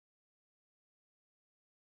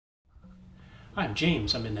I'm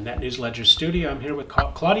James. I'm in the Net News Ledger studio. I'm here with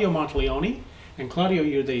Claudio Monteleone. And Claudio,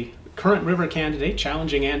 you're the current River candidate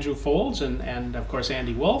challenging Andrew Foulds and of course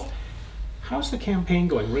Andy Wolff. How's the campaign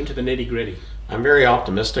going? We're into the nitty-gritty. I'm very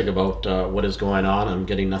optimistic about what is going on. I'm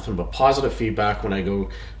getting nothing but positive feedback when I go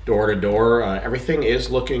door to door. Everything is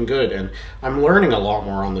looking good, and I'm learning a lot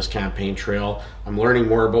more on this campaign trail. I'm learning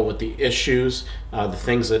more about what the issues, the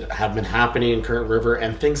things that have been happening in Current River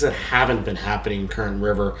and things that haven't been happening in Current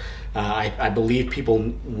River. I believe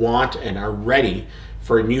people want and are ready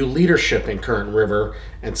for new leadership in Current River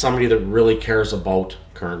and somebody that really cares about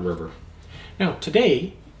Current River. Now,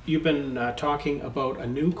 today, you've been talking about a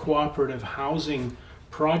new cooperative housing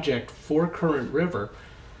project for Current River.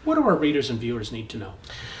 What do our readers and viewers need to know?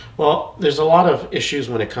 Well, there's a lot of issues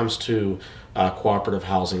when it comes to cooperative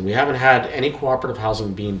housing. We haven't had any cooperative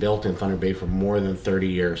housing being built in Thunder Bay for more than 30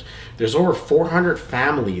 years. There's over 400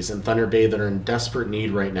 families in Thunder Bay that are in desperate need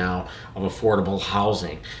right now of affordable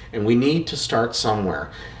housing, and we need to start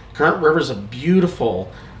somewhere. Current River is a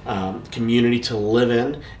beautiful community to live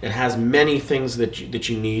in. It has many things that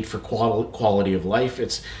you need for quality of life.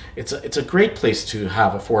 It's a great place to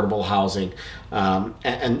have affordable housing,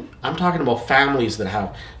 and I'm talking about families that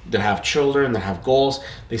have children, that have goals.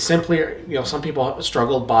 They simply, some people have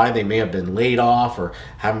struggled by. They may have been laid off or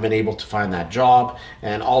haven't been able to find that job,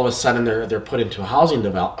 and all of a sudden they're put into a housing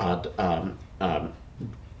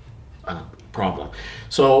problem.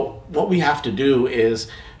 So what we have to do is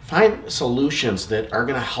find solutions that are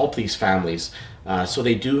going to help these families so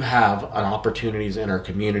they do have opportunities in our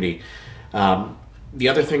community. The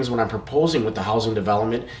other things what I'm proposing with the housing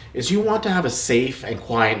development is you want to have a safe and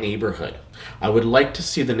quiet neighborhood. I would like to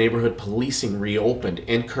see the neighborhood policing reopened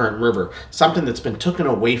in Current River, something that's been taken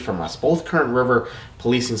away from us. Both Current River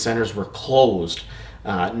policing centers were closed.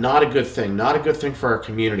 Not a good thing, not a good thing for our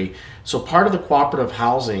community. So part of the cooperative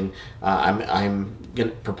housing I'm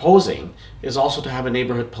proposing is also to have a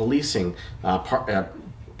neighborhood policing part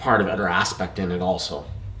of it or aspect in it also.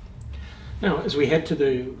 Now, as we head to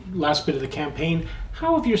the last bit of the campaign,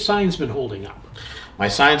 how have your signs been holding up? My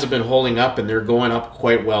signs have been holding up, and they're going up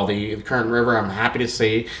quite well. The Current River, I'm happy to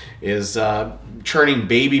say, is turning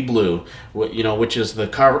baby blue, which is the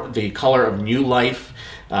color of new life,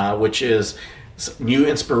 which is new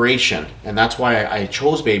inspiration, and that's why I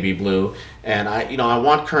chose baby blue. And I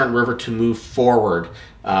want Current River to move forward.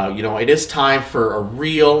 It is time for a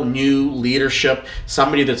real new leadership,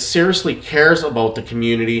 somebody that seriously cares about the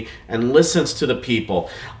community and listens to the people.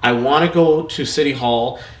 I want to go to City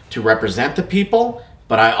Hall to represent the people,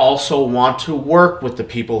 but I also want to work with the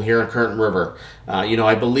people here in Current River.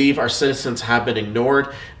 I believe our citizens have been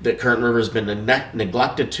ignored, that Current River has been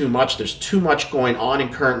neglected too much. There's too much going on in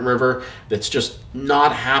Current River that's just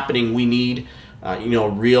not happening. We need,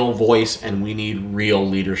 real voice, and we need real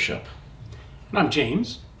leadership. And I'm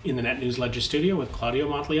James, in the Net News Ledger studio with Claudio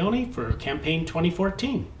Monteleone for Campaign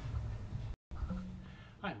 2014.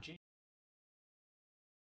 I'm James.